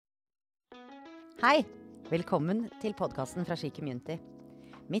Hei! Velkommen til podcasten fra Ski Community.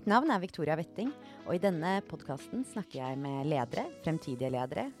 Mitt navn Victoria Wetting, og i denne podcasten snakker jeg med ledere, fremtidige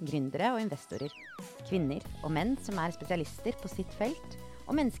ledere, gründere og investorer. Kvinner og menn som spesialister på sitt felt,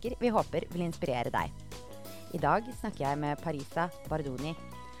 og mennesker vi håper vil inspirere deg. I dag snakker jeg med Parisa Bardoni,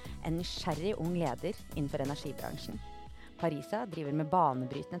 en nysgjerrig ung leder innenfor energibransjen. Parisa driver med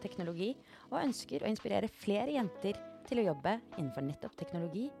banebrytende teknologi, og ønsker å inspirere flere jenter til å jobbe innenfor nettopp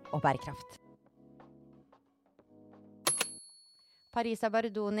teknologi og bærekraft. Parisa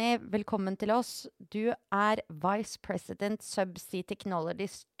Bardoni, velkommen til oss. Du Vice President Subsea Technology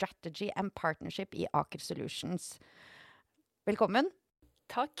Strategy and Partnership i Aker Solutions. Velkommen.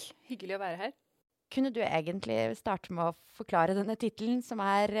 Takk, hyggelig å være her. Kunne du egentlig starte med å forklare denne titelen, som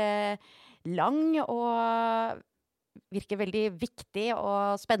lang og virker veldig viktig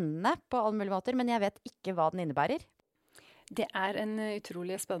og spennende på alle mulige måter, men jeg vet ikke hva den innebærer. Det en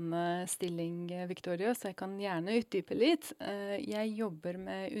utrolig spennende stilling, Victoria, så jeg kan gjerne utdype litt. Jeg jobber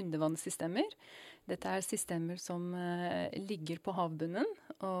med undervannssystemer. Dette systemer som ligger på havbunnen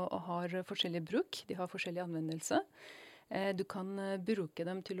og har forskjellig bruk. De har forskjellig anvendelse. Du kan bruke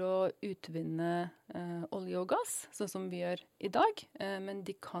dem til å utvinne olje og gass, sånn som vi gjør i dag. Men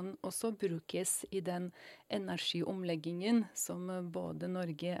de kan også brukes i den energiomleggingen som både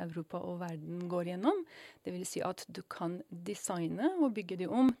Norge, Europa og verden går gjennom. Det vil si at du kan designe og bygge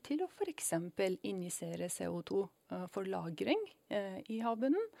de om til å for eksempel injisere CO2 for lagring i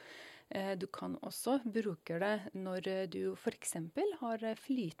havbunnen. Du kan også bruke det når du for eksempel har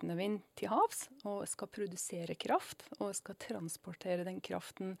flytende vind til havs og skal produsere kraft og skal transportere den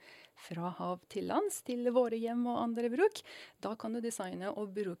kraften fra hav til lands til våre hjem og andre bruk. Da kan du designe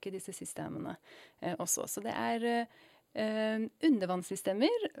og bruke disse systemene også. Så det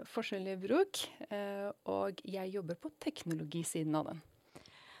undervannssystemer, forskjellige bruk, og jeg jobber på teknologisiden av den.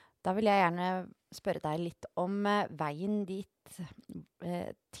 Da vil jeg gjerne spørre deg litt om veien dit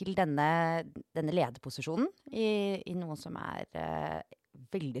til denne lederposisjonen i noe som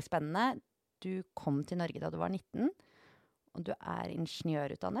veldig spennende. Du kom til Norge da du var 19, og du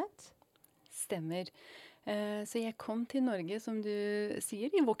ingeniørutdannet. Stemmer. Så jeg kom til Norge, som du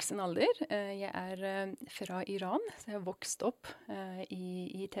sier, i voksen alder. Jeg fra Iran, så jeg vokste opp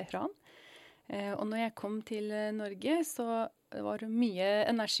i Teheran. Og når jeg kom til Norge, så var det mye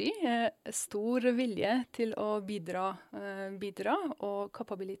energi, stor vilje til å bidra og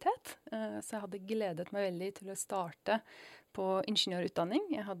kapabilitet. Så jeg hadde gledet meg veldig til å starte på ingeniørutdanning.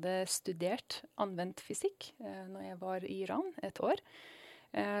 Jeg hadde studert anvendt fysikk når jeg var i Iran et år.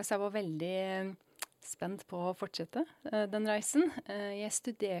 Så jeg var veldig spent på å fortsette den reisen. Jeg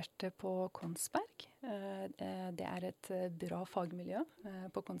studerte på Kongsberg. Det et bra fagmiljø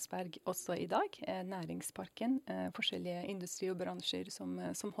på Kongsberg også i dag. Næringsparken, forskjellige industri og bransjer som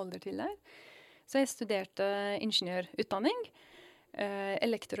holder til der. Så jeg studerte ingeniørutdanning,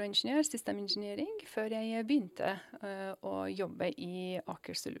 elektroingeniør, systemengineering, før jeg begynte å jobbe i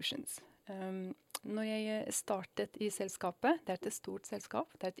Aker Solutions. Når jeg startet i selskapet, det et stort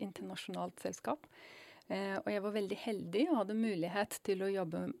selskap, det et internasjonalt selskap, og jeg var veldig heldig og hadde mulighet til å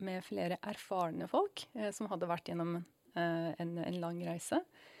jobbe med flere erfarne folk som hadde vært gjennom en lang reise.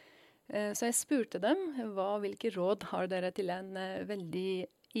 Så jeg spurte dem, hvilke råd har dere til en veldig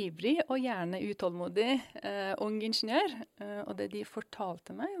ivrig og gjerne utålmodig ung ingeniør? Og det de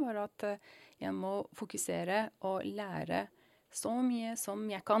fortalte meg var at jeg må fokusere og lære så mye som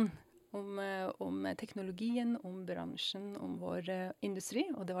jeg kan om teknologien, om bransjen, om vår industri,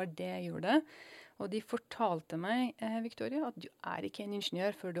 og det var det jeg gjorde. Og de fortalte meg, Victoria, at du ikke en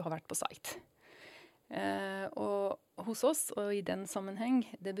ingeniør før du har vært på site. Og hos oss, og i den sammenheng,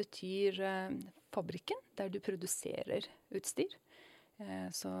 det betyr fabrikken der du produserer utstyr.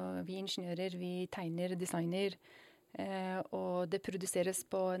 Så vi ingeniører, vi tegner, designer, og det produseres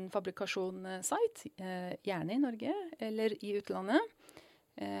på en fabrikasjonssite, gjerne i Norge eller i utlandet.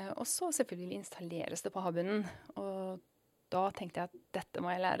 Og så selvfølgelig installeres det på havbunnen, og da tenkte jeg at dette må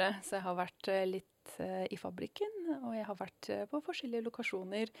jeg lære. Så jeg har vært litt i fabrikken, og jeg har vært på forskjellige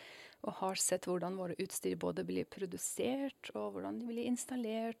lokasjoner, og har sett hvordan våre utstyr både blir produsert, og hvordan de blir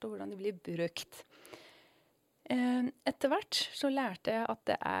installert, og hvordan de blir brukt. Etter hvert så lærte jeg at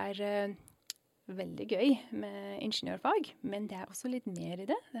det veldig gøy med ingeniørfag, men det også litt mer i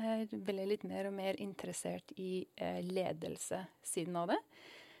det. Jeg ble litt mer og mer interessert i ledelsessiden av det.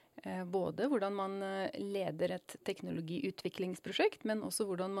 Både hvordan man leder et teknologiutviklingsprosjekt, men også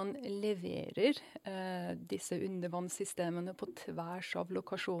hvordan man leverer disse undervannssystemene på tvers av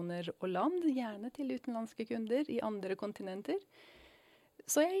lokasjoner og land, gjerne til utenlandske kunder i andre kontinenter.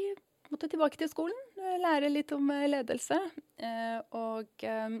 Så jeg måtte tilbake til skolen, lære litt om ledelse, og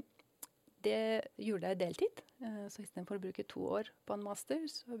det gjorde jeg deltid. Så i stedet for å bruke 2 år på en master,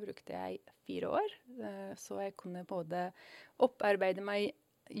 så brukte jeg 4 år. Så jeg kunne både opparbeide meg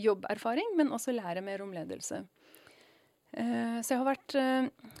jobberfaring, men også lære mer om ledelse. Så jeg har vært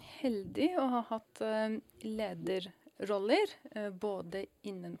heldig å ha hatt lederroller, både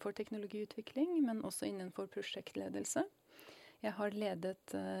innenfor teknologiutvikling, men også innenfor prosjektledelse. Jeg har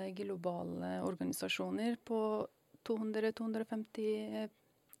ledet globale organisasjoner på 200-250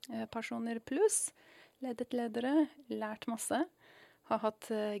 personer pluss, ledet ledere, lært masse. Har hatt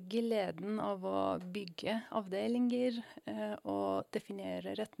gleden av å bygge avdelinger og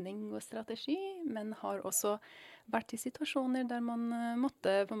definere retning og strategi, men har også vært i situasjoner der man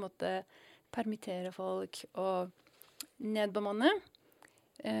måtte på en måte permittere folk og nedbemanne.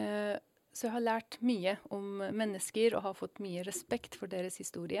 Så jeg har lært mye om mennesker og har fått mye respekt for deres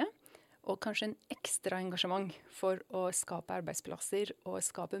historie. Og kanskje en ekstra engasjement for å skape arbeidsplasser og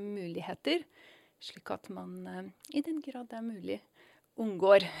skape muligheter, slik at man i den grad det er mulig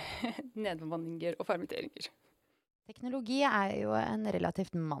unngår nedbemanninger og permitteringer. Teknologi er jo en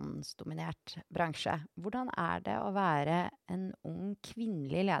relativt mannsdominert bransje. Hvordan er det å være en ung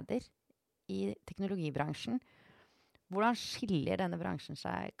kvinnelig leder i teknologibransjen? Hvordan skiller denne bransjen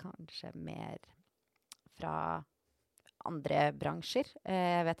seg kanskje mer fra andre bransjer?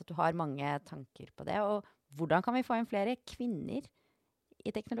 Jeg vet at du har mange tanker på det. Og hvordan kan vi få inn flere kvinner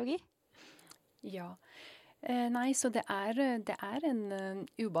i teknologi? Ja, så det er en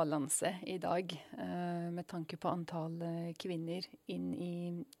ubalanse i dag med tanke på antall kvinner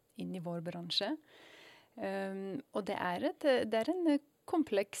inn i vår bransje. Og det er en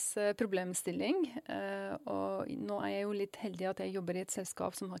kompleks problemstilling, og nå er jeg jo litt heldig at jeg jobber i et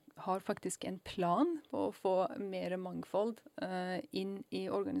selskap som har faktisk en plan på å få mer mangfold inn i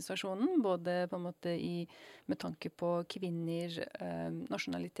organisasjonen, både på en måte med tanke på kvinner,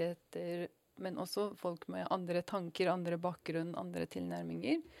 nasjonaliteter, men også folk med andre tanker, andre bakgrunn, andre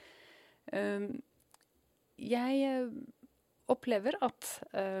tilnærminger. Jeg opplever at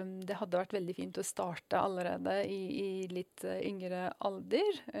det hadde vært veldig fint å starte allerede i litt yngre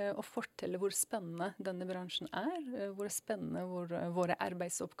alder, og fortelle hvor spennende denne bransjen er, hvor spennende våre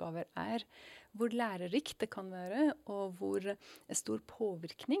arbeidsoppgaver er, hvor lærerikt det kan være, og hvor stor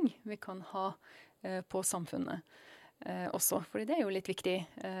påvirkning vi kan ha på samfunnet. Også, fordi det er jo litt viktig.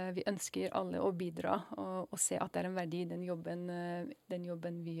 Vi ønsker alle å bidra og se at det er en verdi i den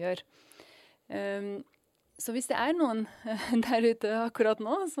jobben vi gjør. Så hvis det er noen der ute akkurat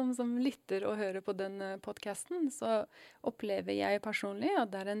nå som lytter og hører på den podcasten, så opplever jeg personlig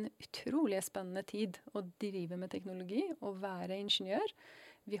at det er en utrolig spennende tid å drive med teknologi og være ingeniør.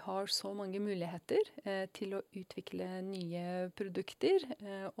 Vi har så mange muligheter til å utvikle nye produkter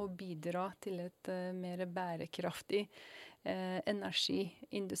og bidra til et mer bærekraftig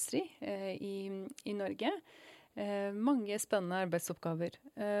energiindustri i Norge. Mange spennende arbeidsoppgaver.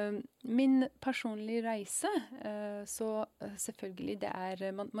 Min personlige reise, så selvfølgelig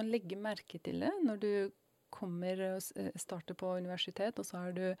man legger merke til det når du kommer og starter på universitet, og så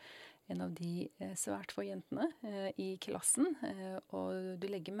er du en av de svært få jentene i klassen, og du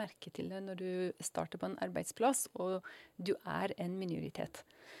legger merke til det når du starter på en arbeidsplass, og du er en minoritet.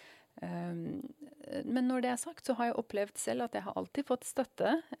 Men når det er sagt, så har jeg opplevd selv at jeg har alltid fått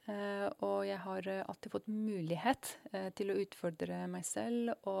støtte, og jeg har alltid fått mulighet til å utfordre meg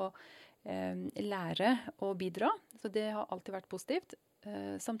selv og lære og bidra. Så det har alltid vært positivt.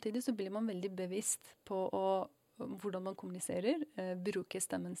 Samtidig så blir man veldig bevisst på hvordan man kommuniserer, bruker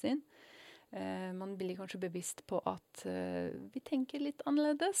stemmen sin. Man blir kanskje bevisst på at vi tenker litt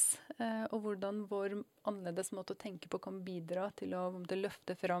annerledes, og hvordan vår annerledes måte å tenke på kan bidra til å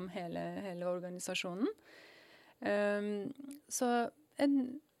løfte fram hele organisasjonen. Så en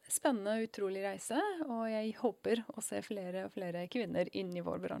spennende, utrolig reise, og jeg håper å se flere og flere kvinner inn i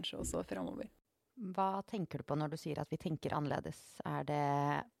vår bransje også fremover. Hva tenker du på når du sier at vi tenker annerledes? Er det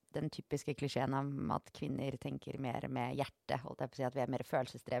den typiske klisjeen om at kvinner tenker mer med hjertet, holdt jeg på å si at vi er mer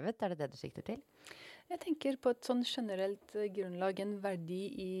følelsesdrevet? Er det det du sikter til? Jeg tenker på et sånn generelt grunnlag, en verdi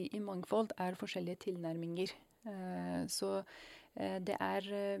i mangfold er forskjellige tilnærminger. Så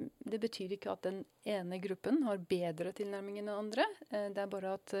det betyr ikke at den ene gruppen har bedre tilnærming enn den andre. Det er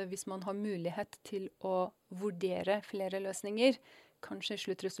bare at hvis man har mulighet til å vurdere flere løsninger, kanskje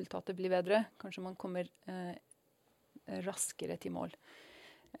sluttresultatet blir bedre, kanskje man kommer raskere til mål.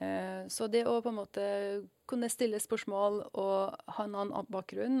 Så det å på en måte kunne stille spørsmål og ha en annen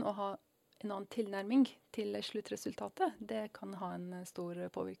bakgrunn og ha en annen tilnærming til sluttresultatet, det kan ha en stor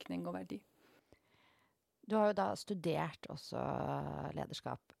påvirkning og verdi. Du har jo da studert også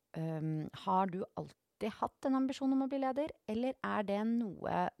lederskap. Har du alltid alltid hatt en ambisjon om å bli leder, eller det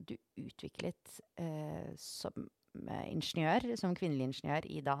noe du utviklet som ingeniør, som kvinnelig ingeniør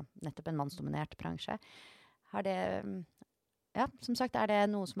i da nettopp en mannsdominert bransje? Har det, ja, som sagt, det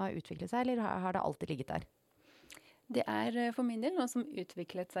noe som har utviklet seg, eller har det alltid ligget der? Det for min del noe som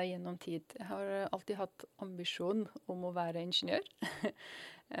utviklet seg gjennom tid. Jeg har alltid hatt ambisjon om å være ingeniør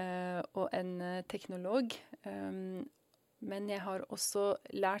og en teknolog. Men jeg har også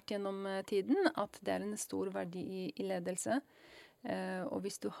lært gjennom tiden at det en stor verdi i ledelse. Og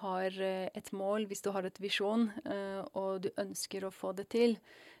hvis du har et mål, hvis du har et visjon, og du ønsker å få det til,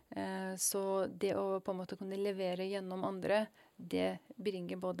 så det å på en måte kunne levere gjennom andre, det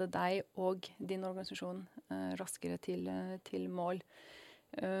bringer både deg og din organisasjon raskere til mål.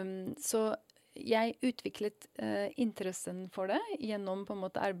 Så jeg utviklet interessen for det gjennom på en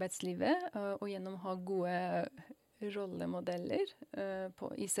måte arbeidslivet, og gjennom å ha gode rollemodeller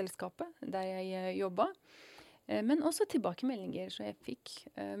i selskapet der jeg jobbet. Men også tilbakemeldinger, så jeg fikk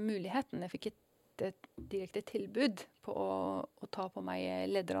muligheten. Jeg fikk et direkte tilbud på å ta på meg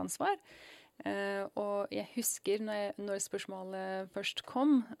lederansvar. Og jeg husker når spørsmålet først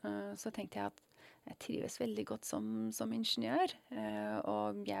kom, så tenkte jeg at jeg trives veldig godt som ingeniør,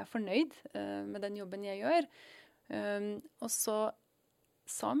 og jeg fornøyd med den jobben jeg gjør. Og så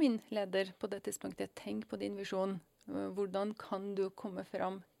sa min leder på det tidspunktet, tenk på din visjon. Hvordan kan du komme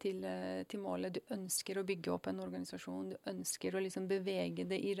fram til målet? Du ønsker å bygge opp en organisasjon, du ønsker å liksom bevege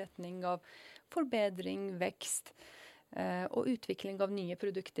det i retning av forbedring, vekst, og utvikling av nye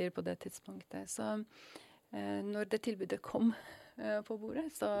produkter på det tidspunktet. Så når det tilbudet kom på bordet,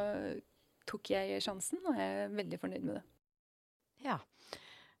 så tok jeg sjansen, og jeg veldig fornøyd med det. Ja.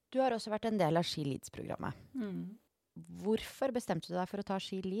 Du har også vært en del av She Leads-programmet. Hvorfor bestemte du deg for å ta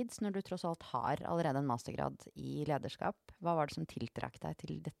She Leads når du tross alt har allerede en mastergrad i lederskap? Hva var det som tiltrakk deg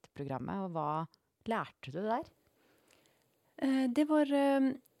til dette programmet, og hva lærte du der? Det var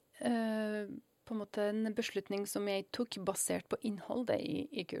på en måte en beslutning som jeg tok basert på innholdet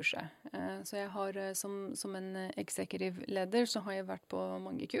i kurset. Så jeg har som en executive leder så har jeg vært på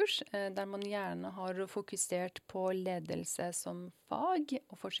mange kurs der man gjerne har fokusert på ledelse som fag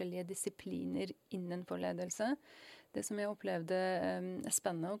og forskjellige disipliner innenfor ledelse. Det som jeg opplevde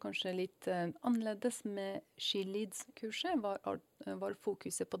spennende og kanskje litt annerledes med She Leads-kurset var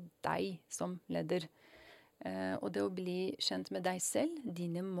fokuset på deg som leder. Og det å bli kjent med deg selv,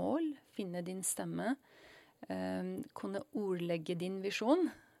 dine mål, finne din stemme, kunne ordlegge din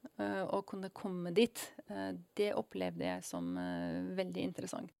visjon og kunne komme dit, det opplevde jeg som veldig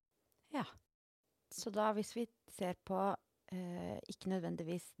interessant. Ja, så da hvis vi ser på ikke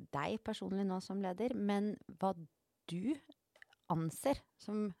nødvendigvis deg personlig nå som leder, men hva du anser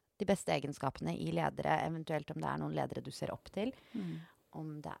som de beste egenskapene i ledere, eventuelt om det noen ledere du ser opp til, om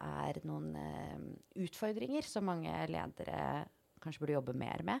det noen utfordringer som mange ledere kanskje burde jobbe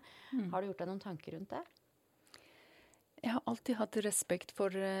mer med. Har du gjort deg noen tanker rundt det? Jeg har alltid hatt respekt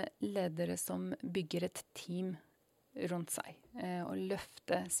for ledere som bygger et team rundt seg, og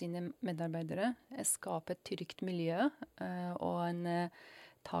løfte sine medarbeidere, skape et trygt miljø og en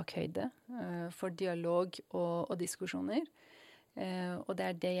takhøyde for dialog og diskusjoner. Og det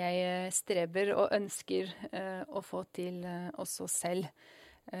det jeg streber og ønsker å få til også selv.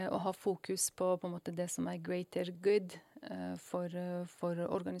 Å ha fokus på en måte det som greater good for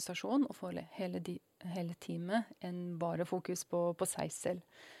organisasjonen og for hele teamet, enn bare fokus på seg selv.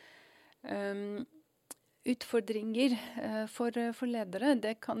 Utfordringer for ledere,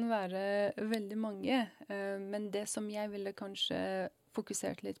 det kan være veldig mange, men det som jeg ville kanskje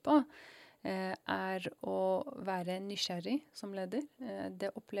fokusert litt på, å være nysgjerrig som leder.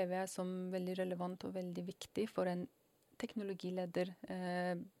 Det opplever jeg som veldig relevant og veldig viktig for en teknologileder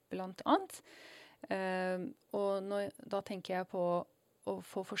blant annet. Og da tenker jeg på å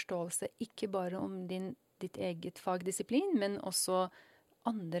få forståelse ikke bare om ditt eget fagdisiplin, men også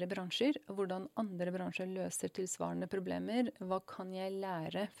andre bransjer. Hvordan andre bransjer løser tilsvarende problemer. Hva kan jeg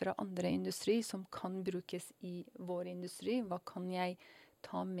lære fra andre industri som kan brukes i vår industri? Hva kan jeg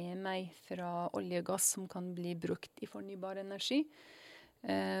ta med meg fra olje og gass som kan bli brukt i fornybar energi.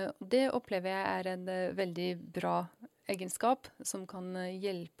 Det opplever jeg en veldig bra egenskap som kan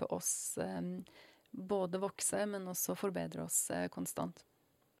hjelpe oss både vokse, men også forbedre oss konstant.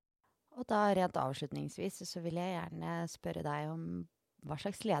 Og da rent avslutningsvis så vil jeg gjerne spørre deg om hva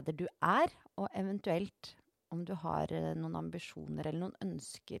slags leder du og eventuelt om du har noen ambisjoner eller noen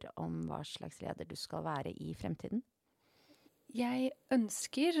ønsker om hva slags leder du skal være i fremtiden. Jeg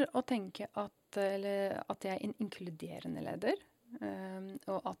ønsker å tenke at jeg en inkluderende leder,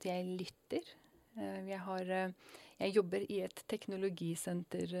 og at jeg lytter. Jeg Jeg jobber i et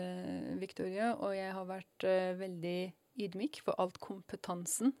teknologisenter, Victoria, og jeg har vært veldig ydmyk for alt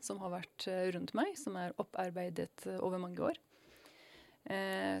kompetansen som har vært rundt meg, som opparbeidet over mange år.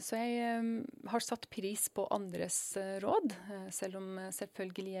 Så jeg har satt pris på andres råd, selv om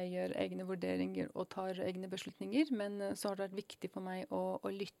selvfølgelig jeg gjør egne vurderinger og tar egne beslutninger, men så har det vært viktig for meg å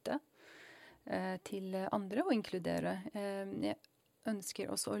lytte til andre og inkludere. Jeg ønsker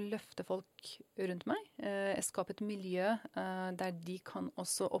også å løfte folk rundt meg, skape et miljø der de kan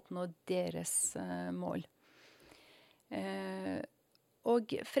også oppnå deres mål. Og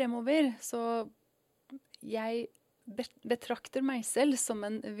fremover så jeg betrakter meg selv som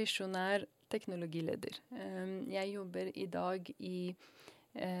en visjonær teknologileder. Jeg jobber i dag i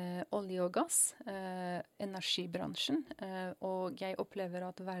olje og gass, energibransjen, og jeg opplever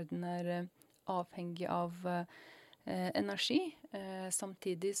at verden avhengig av energi,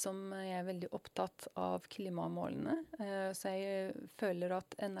 samtidig som jeg er veldig opptatt av klimamålene. Så jeg føler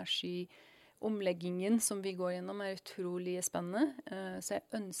at energiomleggingen som vi går gjennom utrolig spennende. Så jeg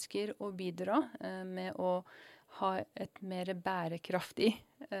ønsker å bidra med å ha et mer bærekraftig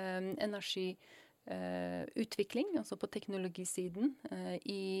energiutvikling, altså på teknologisiden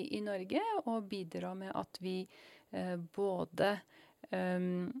i Norge, og bidra med at vi både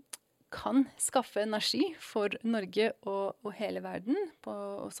kan skaffe energi for Norge og hele verden på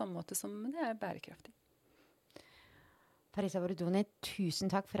samme måte som det bærekraftig. Parisa Borodoni, tusen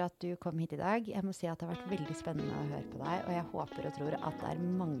takk for at du kom hit i dag. Jeg må si at det har vært veldig spennende å høre på deg, og jeg håper og tror at det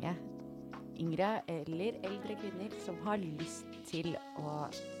mange yngre eller eldre kvinner som har lyst til å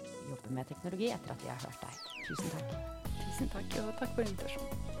jobbe med teknologi etter at de har hørt deg. Tusen takk. Tusen takk, og takk for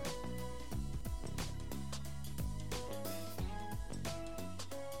invitasjonen.